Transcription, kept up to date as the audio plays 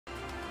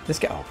This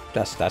guy, oh,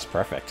 that's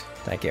perfect.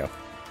 Thank you.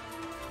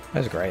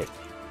 That's great.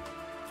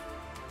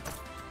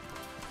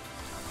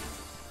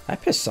 I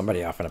pissed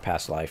somebody off in a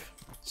past life,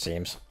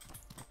 seems.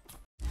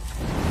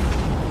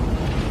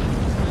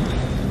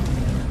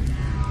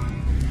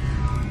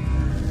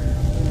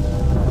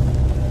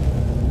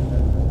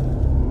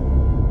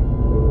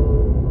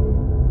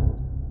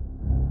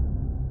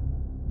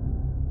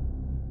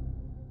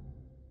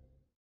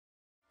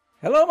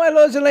 Hello, my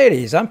lords and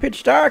ladies. I'm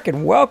Pitch Dark,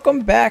 and welcome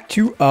back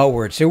to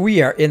Outward. So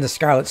we are in the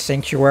Scarlet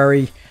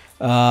Sanctuary,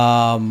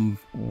 ready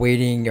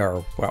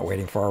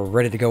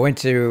to go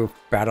into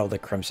Battle of the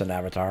Crimson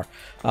Avatar.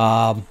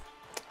 I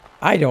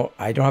don't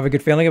have a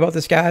good feeling about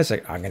this, guys.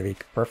 I'm going to be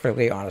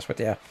perfectly honest with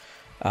you.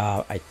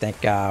 I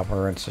think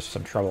we're in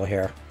some trouble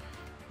here.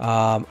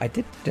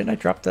 Didn't I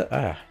drop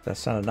the?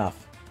 That's not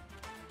enough.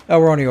 Oh,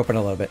 we're only open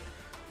over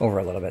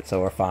a little bit,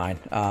 so we're fine.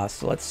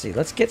 So let's see.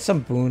 Let's get some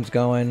boons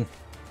going.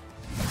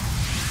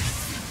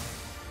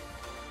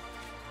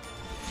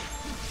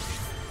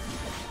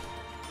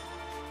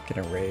 Get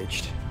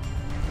enraged.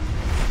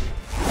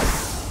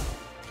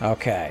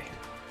 Okay.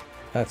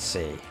 Let's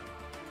see.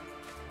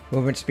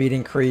 Movement speed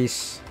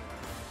increase.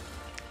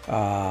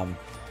 Some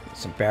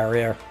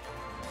barrier.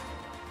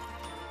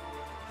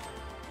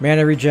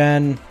 Mana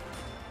regen.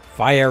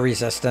 Fire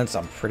resistance.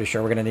 I'm pretty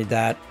sure we're gonna need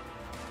that.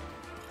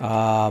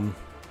 I'm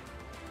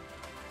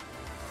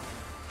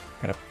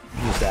gonna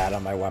use that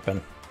on my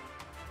weapon.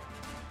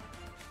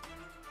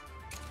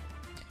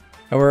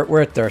 Oh,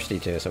 we're thirsty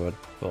too, so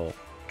we'll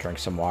drink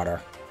some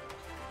water.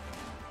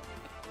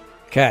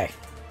 Okay.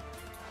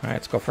 Alright,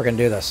 let's go friggin'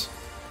 do this.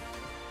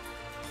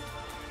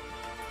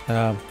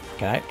 Can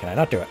I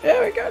not do it?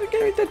 Yeah, we gotta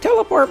get the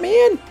teleport,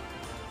 man!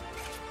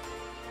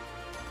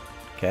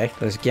 Okay,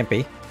 there's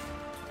Gimpy.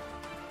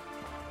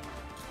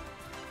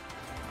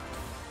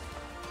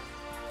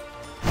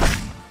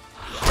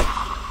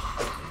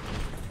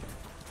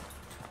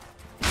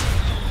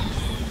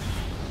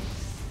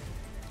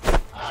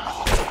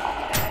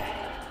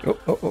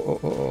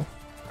 Oh.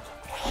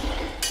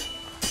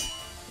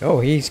 Oh,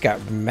 he's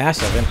got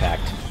massive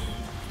impact.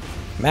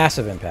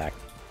 Massive impact.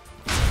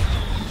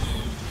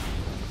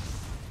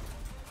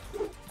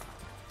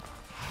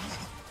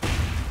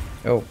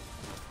 Oh,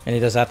 and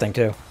he does that thing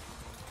too.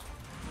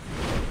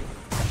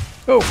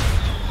 Oh,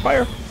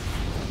 fire.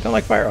 Don't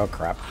like fire. Oh,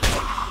 crap.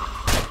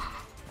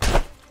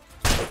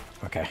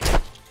 Okay.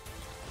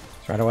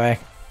 Let's run away.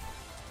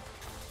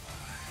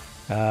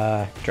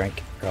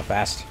 Drink real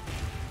fast.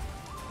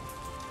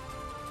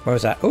 What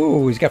was that?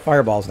 Ooh, he's got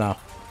fireballs now.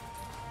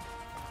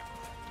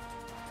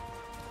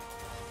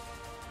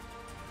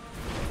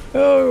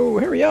 Oh,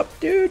 hurry up,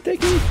 dude.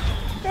 Thank you.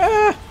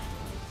 Ah!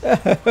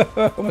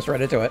 Almost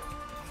ran into it.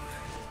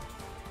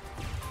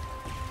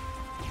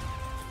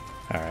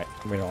 Alright,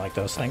 we don't like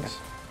those things.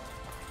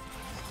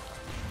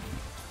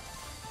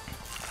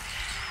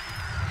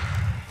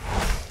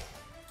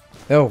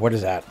 Oh, what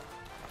is that?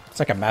 It's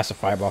like a massive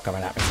fireball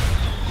coming at me.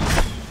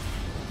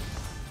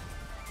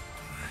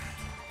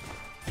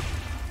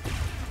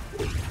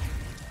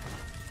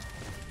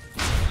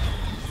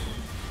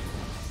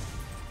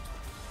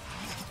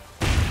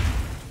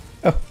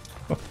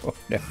 Oh,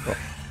 no.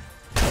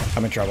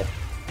 I'm in trouble.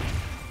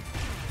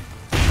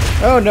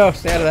 Oh no,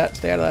 stay out of that,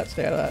 stay out of that,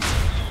 stay out of that.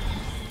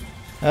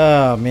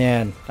 Oh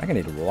man, I'm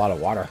gonna need a lot of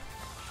water.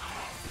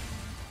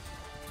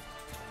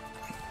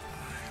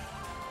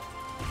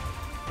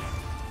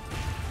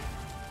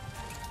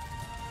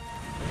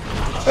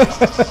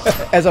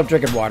 As I'm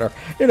drinking water.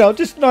 You know,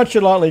 just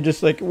nonchalantly,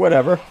 just like,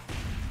 whatever.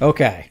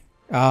 Okay.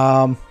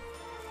 Yeah,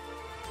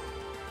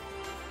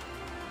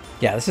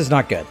 this is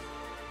not good.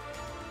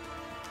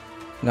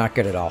 Not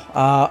good at all.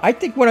 I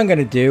think what I'm going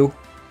to do,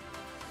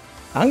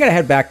 I'm going to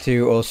head back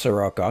to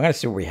Sirocco. I'm going to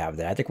see what we have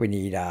there. I think we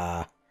need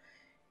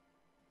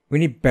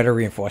better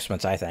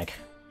reinforcements, I think.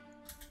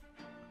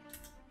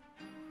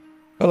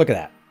 Oh, look at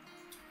that.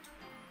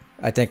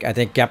 I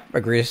think Gep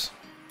agrees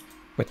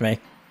with me.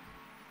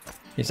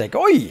 He's like,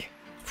 "Oi,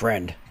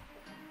 friend.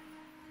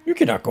 You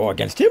cannot go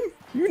against him.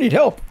 You need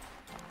help."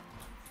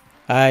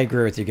 I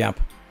agree with you, Gemp.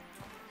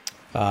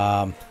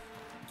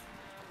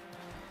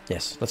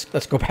 Yes,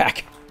 let's go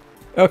back.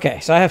 Okay,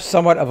 so I have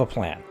somewhat of a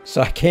plan.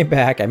 So I came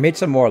back, I made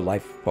some more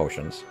life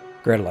potions,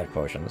 greater life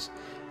potions.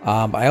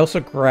 I also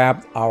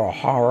grabbed our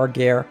horror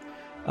gear.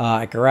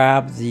 I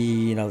grabbed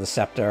the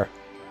scepter.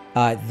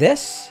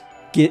 This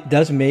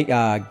does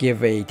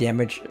give a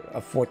damage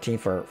of 14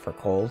 for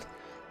cold,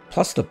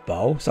 plus the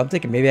bow. So I'm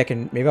thinking maybe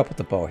I'll put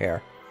the bow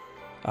here,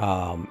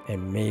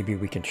 and maybe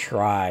we can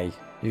try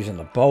using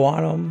the bow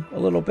on him a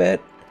little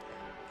bit.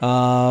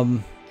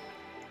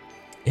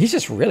 He's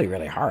just really,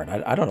 really hard.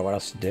 I don't know what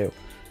else to do.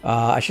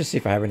 I should see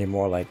if I have any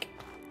more, like,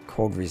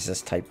 cold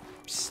resist type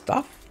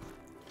stuff.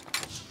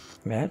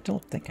 I mean, I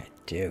don't think I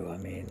do. I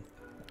mean,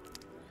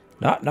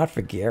 not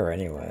for gear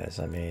anyways.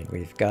 I mean,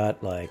 we've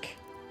got, like...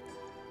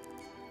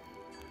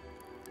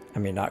 I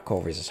mean, not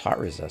cold resist,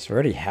 hot resist. We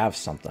already have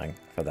something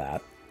for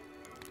that.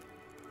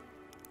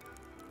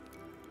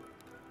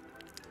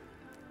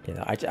 You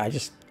know, I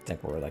just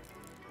think we're, like,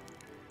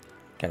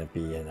 gonna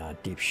be in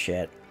deep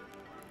shit.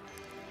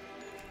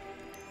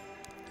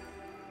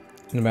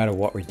 No matter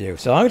what we do.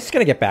 So I'm just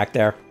gonna get back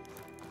there.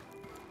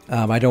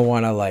 I don't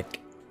want to, like,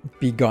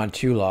 be gone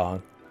too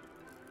long.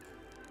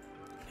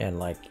 And,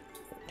 like,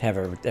 have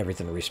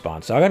everything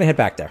respawn. So I'm gonna head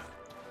back there.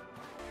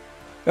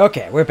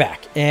 Okay, we're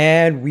back.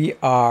 And we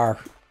are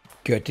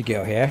good to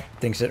go here.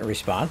 Things didn't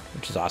respawn,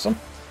 which is awesome.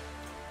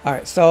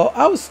 Alright, so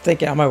I was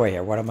thinking on my way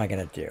here, what am I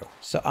gonna do?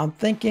 So I'm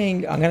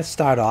thinking I'm gonna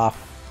start off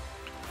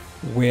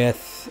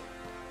with...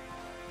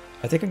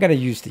 I think I'm gonna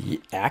use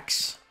the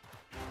axe.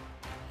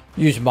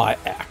 Use my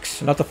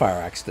axe, not the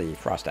fire axe, the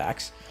frost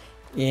axe,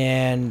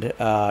 and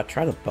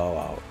try the bow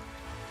out.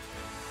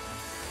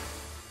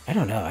 I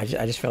don't know. I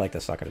just feel like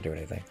that's not going to do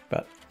anything.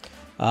 But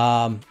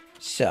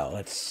so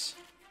let's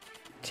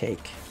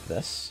take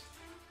this,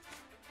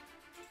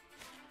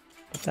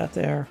 put that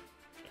there.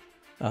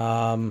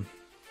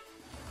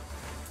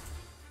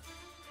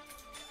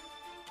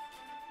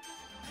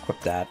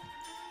 Equip that.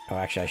 Oh,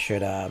 actually, I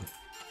should go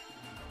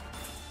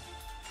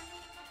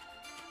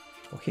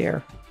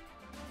here.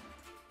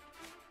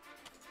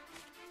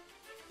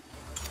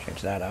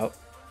 Change that out.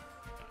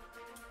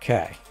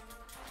 Okay.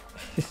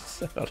 I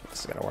don't know if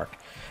this is gonna work.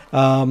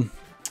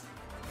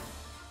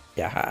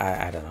 Yeah,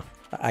 I don't know.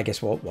 I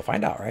guess we'll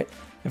find out, right?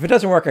 If it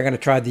doesn't work, I'm gonna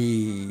try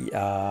the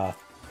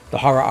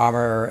horror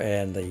armor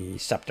and the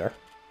scepter.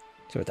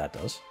 See what that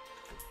does.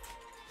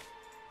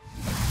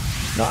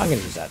 No, I'm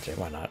gonna use that too.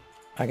 Why not?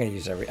 I'm gonna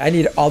use I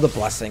need all the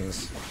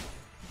blessings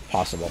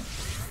possible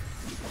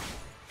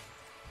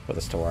for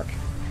this to work.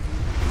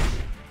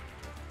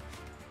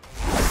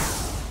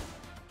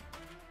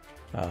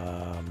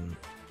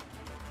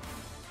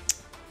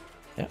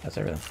 Yeah, that's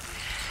everything.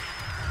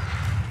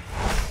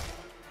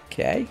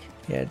 Okay,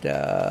 he had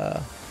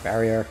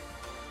barrier.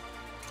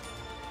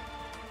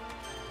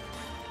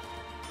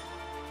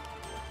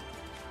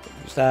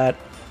 Use that.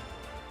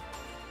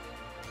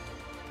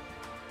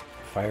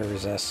 Fire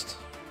resist.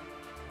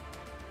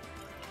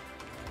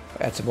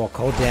 Add some more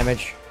cold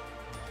damage.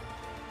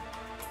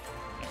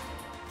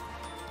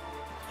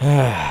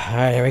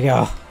 Alright, here we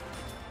go.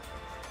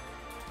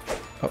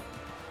 Oh.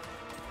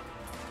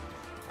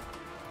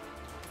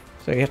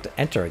 So you have to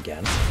enter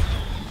again.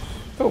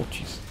 Oh,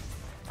 jeez.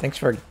 Thanks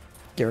for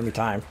giving me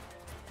time.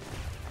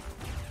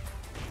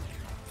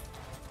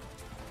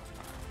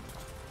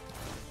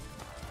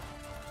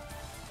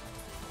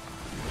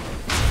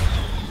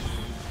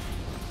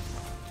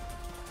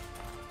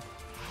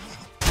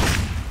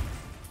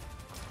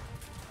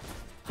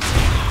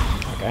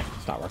 Okay,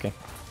 it's not working.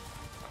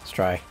 Let's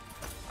try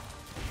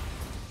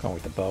going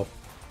with the bow.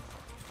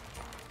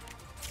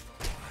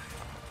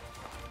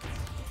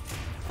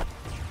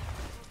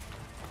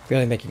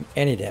 Barely making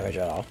any damage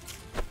at all.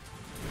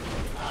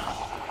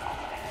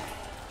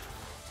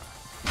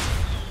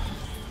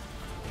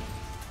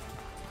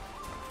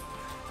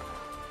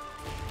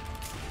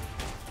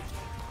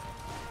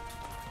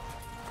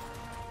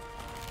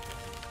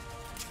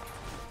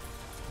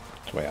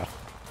 It's way off.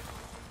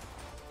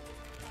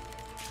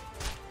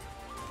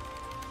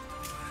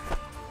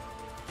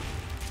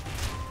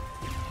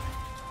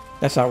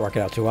 That's not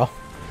working out too well.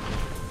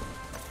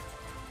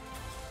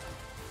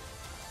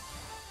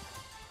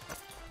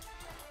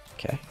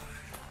 Okay.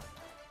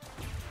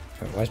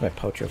 Why is my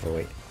poacher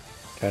overweight?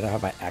 Do I not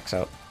have my axe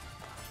out?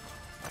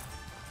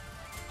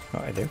 Oh,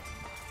 I do.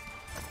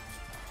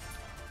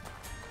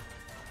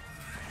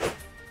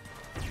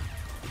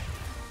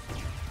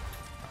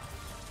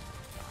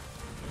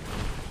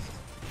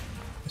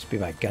 Must be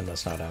my gun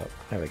that's not out.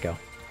 There we go.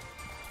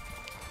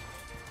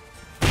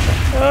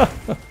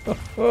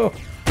 Oh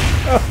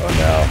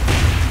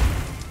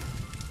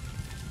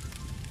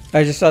no.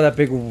 I just saw that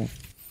big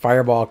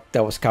fireball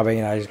that was coming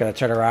and I just gotta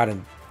turn around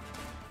and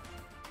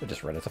I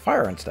just ran into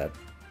fire instead.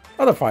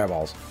 Other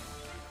fireballs.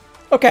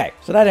 Okay,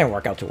 so that didn't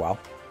work out too well.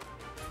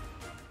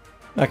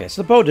 Okay,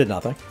 so the bow did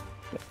nothing.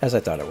 As I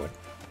thought it would.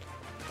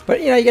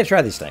 But, you know, you gotta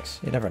try these things.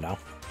 You never know.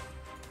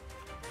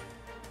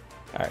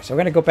 Alright, so we're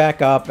gonna go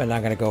back up and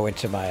I'm gonna go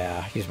into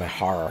my, use my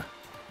horror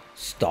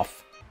stuff.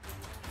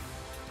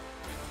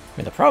 I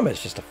mean, the problem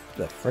is just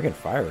the friggin'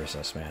 fire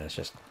resist, man. It's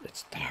just,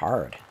 it's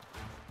hard.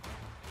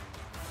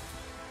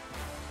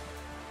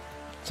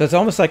 So it's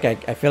almost like I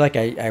feel like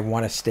I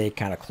want to stay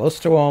kind of close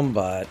to him,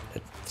 but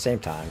at the same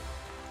time,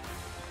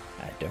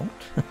 I don't.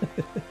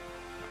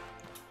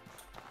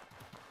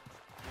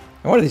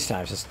 And one of these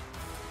times, just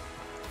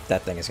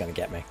that thing is going to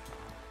get me.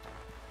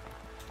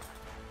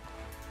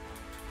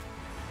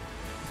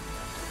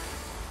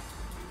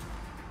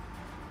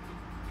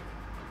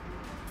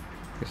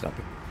 Please don't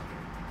be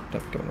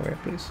going away,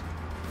 please.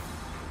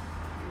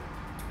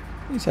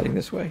 He's heading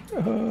this way.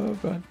 Oh,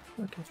 God.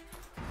 Okay.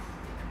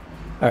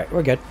 Alright,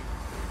 we're good.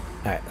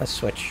 Alright, let's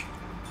switch.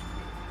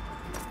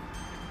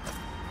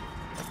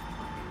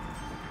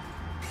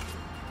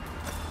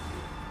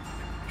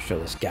 Show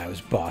this guy who's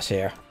boss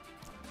here.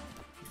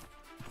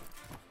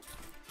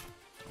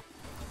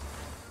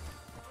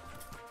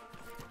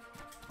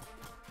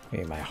 Give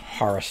me my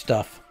horror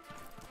stuff.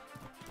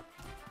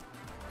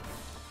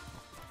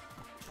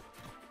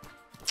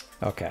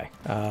 Okay.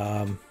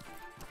 Not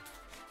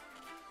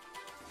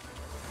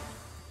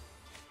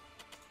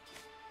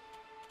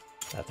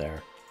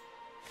there.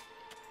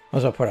 Might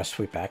as well put our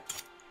sweep back.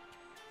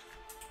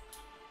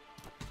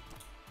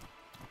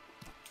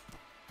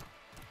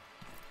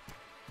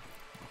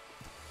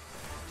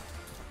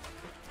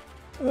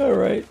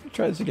 Alright,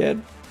 try this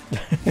again.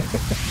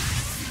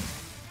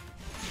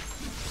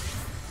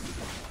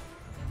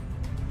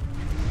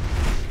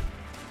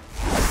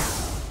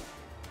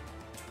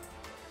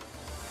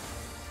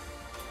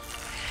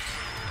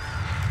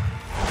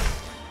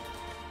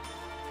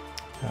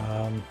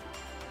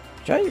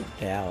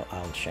 Yeah,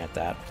 I'll enchant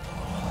that.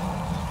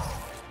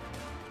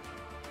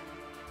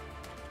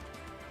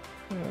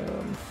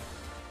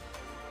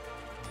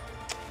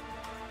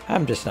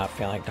 I'm just not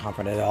feeling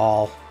confident at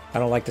all. I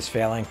don't like this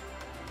failing.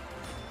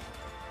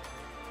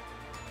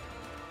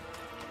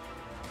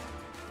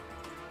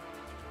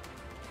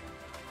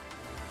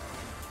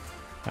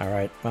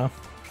 Alright, well.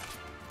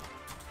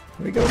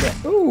 Here we go again.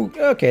 Ooh,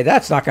 okay,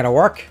 that's not gonna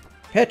work.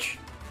 Hitch,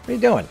 what are you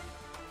doing?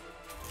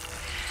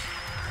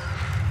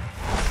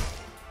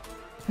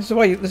 This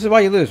is why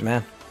you lose,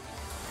 man.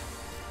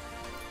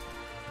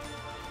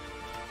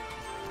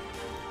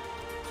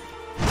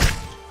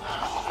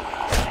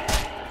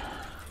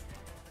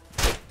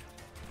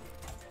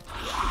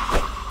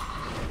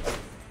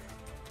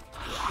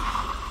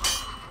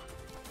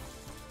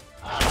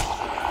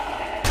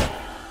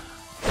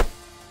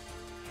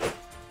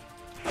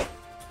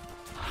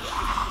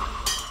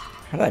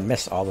 How did I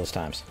miss all those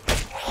times?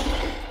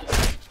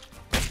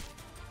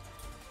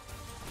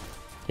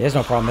 He has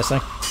no problem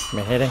missing. I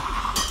mean, hitting.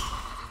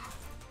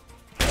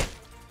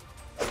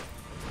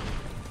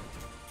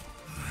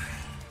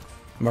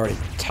 I'm already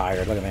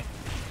tired. Look at me.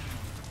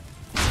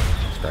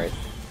 It's great.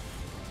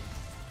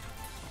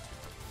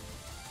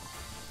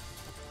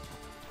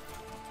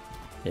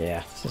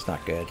 Yeah, this is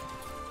not good.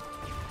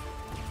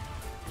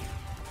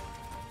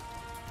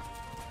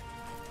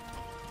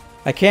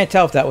 I can't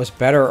tell if that was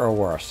better or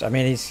worse. I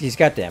mean, he's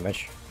got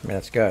damage. I mean,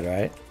 that's good,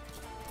 right?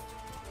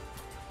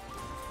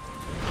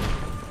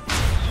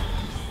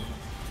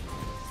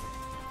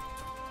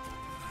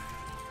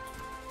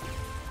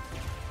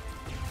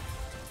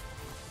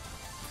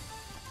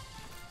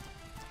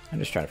 I'm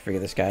just trying to figure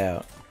this guy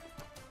out.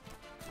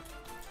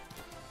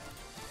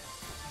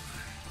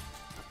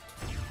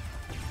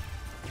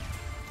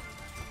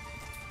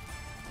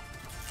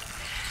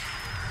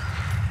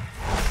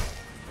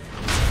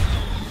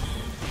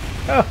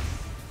 Oh.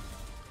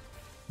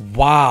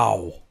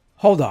 Wow.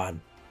 Hold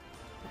on.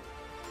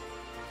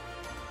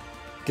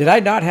 Did I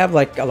not have,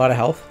 like, a lot of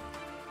health?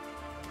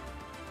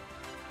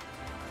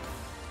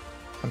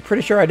 I'm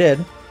pretty sure I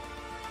did.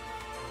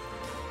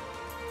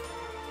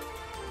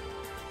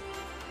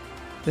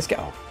 This guy,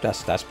 oh,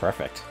 that's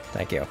perfect.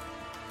 Thank you.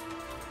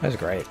 That was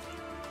great.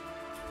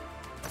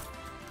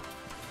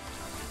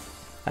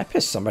 I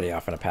pissed somebody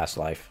off in a past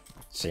life,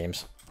 it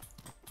seems.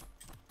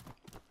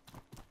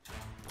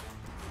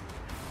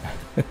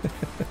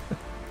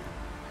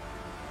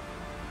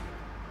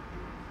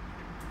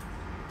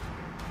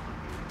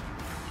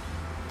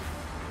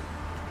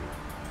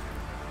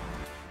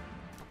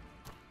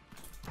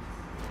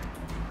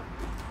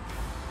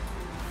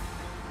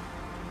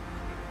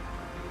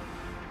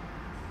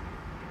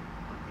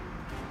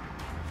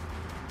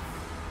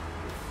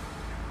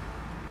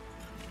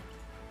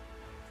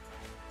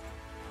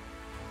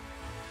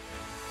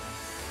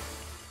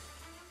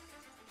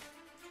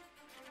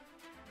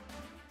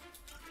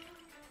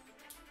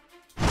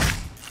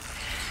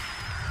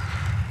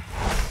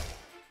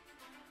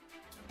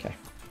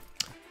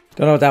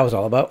 Don't know what that was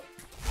all about.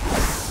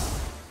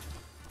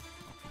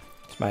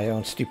 It's my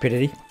own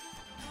stupidity.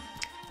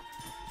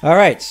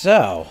 Alright,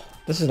 so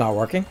this is not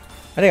working.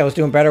 I think I was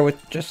doing better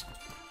with just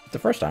the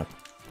first time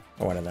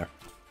I went in there.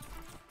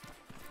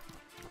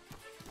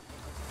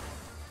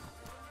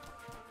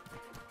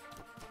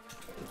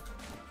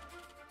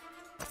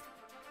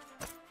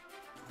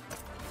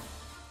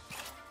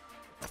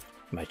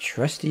 My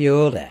trusty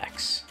old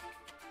axe.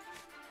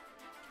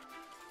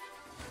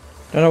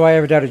 Don't know why I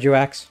ever doubted you,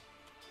 axe.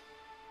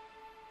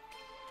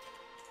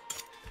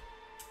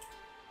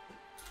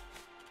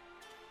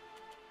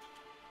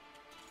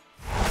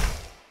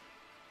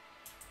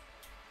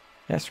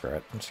 Yeah, screw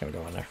it. I'm just gonna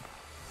go in there.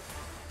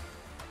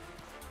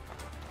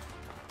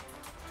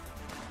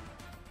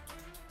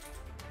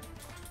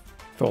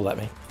 If it'll let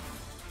me.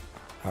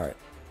 Alright.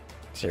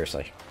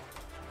 Seriously.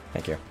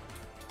 Thank you.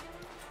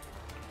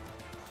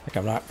 Like,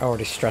 I'm not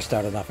already stressed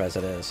out enough as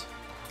it is.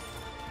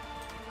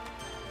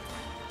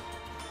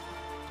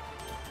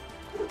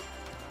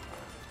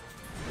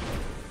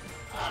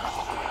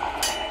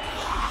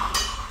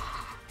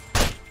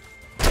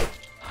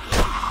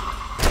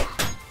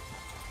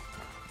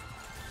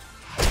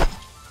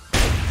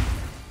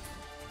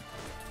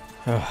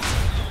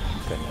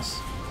 Oh, goodness.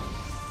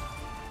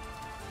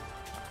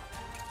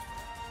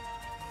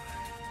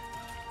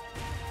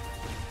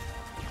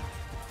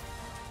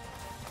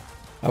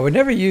 I would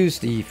never use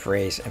the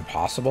phrase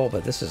impossible,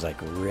 but this is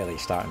like really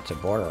starting to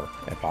border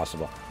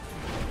impossible.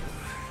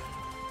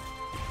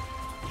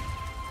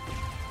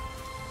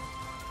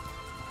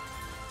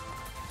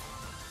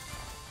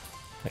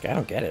 Like, I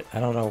don't get it. I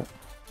don't know.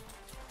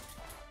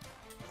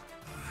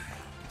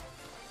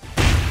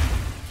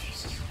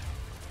 Jesus.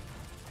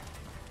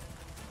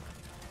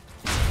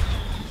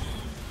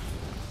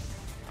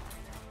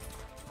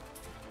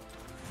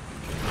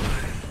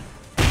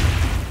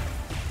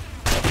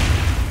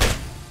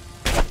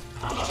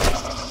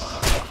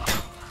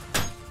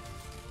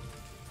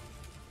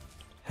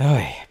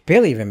 Oh,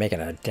 barely even making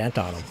a dent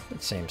on him,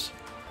 it seems.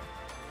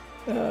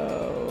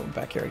 Oh,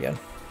 back here again.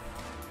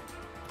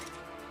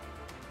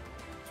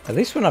 At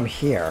least when I'm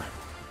here,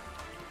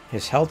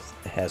 his health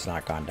has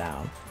not gone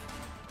down.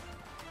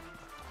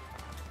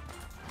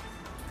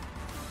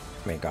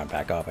 I mean, gone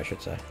back up, I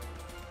should say.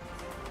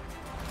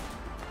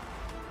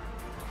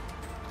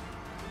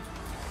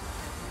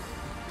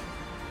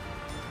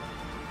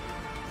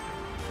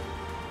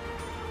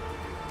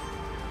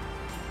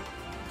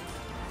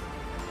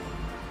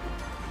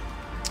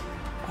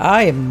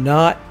 I am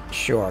not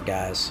sure,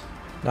 guys.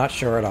 Not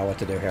sure at all what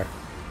to do here.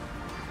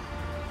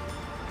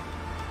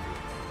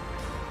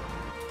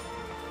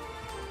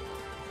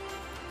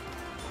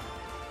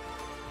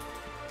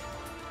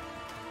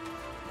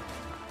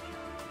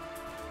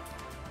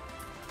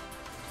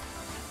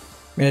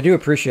 I mean, I do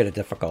appreciate a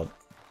difficult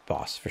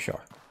boss, for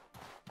sure.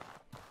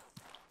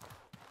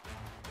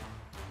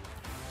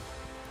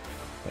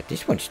 But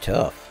this one's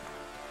tough.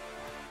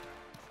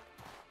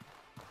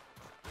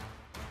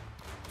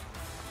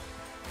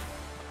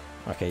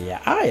 Okay,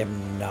 yeah, I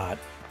am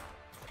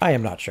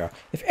not sure.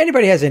 If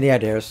anybody has any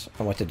ideas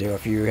on what to do,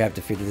 if you have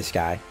defeated this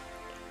guy,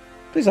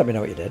 please let me know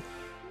what you did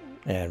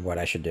and what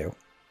I should do.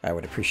 I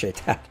would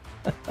appreciate that.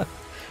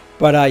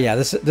 But yeah,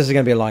 this is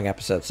going to be a long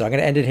episode, so I'm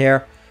going to end it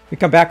here. We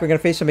come back, we're going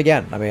to face him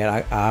again. I mean,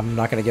 I'm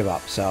not going to give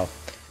up. So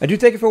I do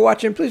thank you for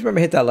watching. Please remember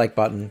to hit that like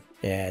button.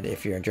 And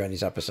if you're enjoying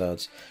these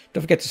episodes,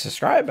 don't forget to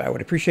subscribe. I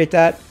would appreciate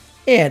that.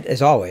 And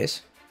as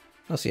always,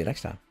 I'll see you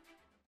next time.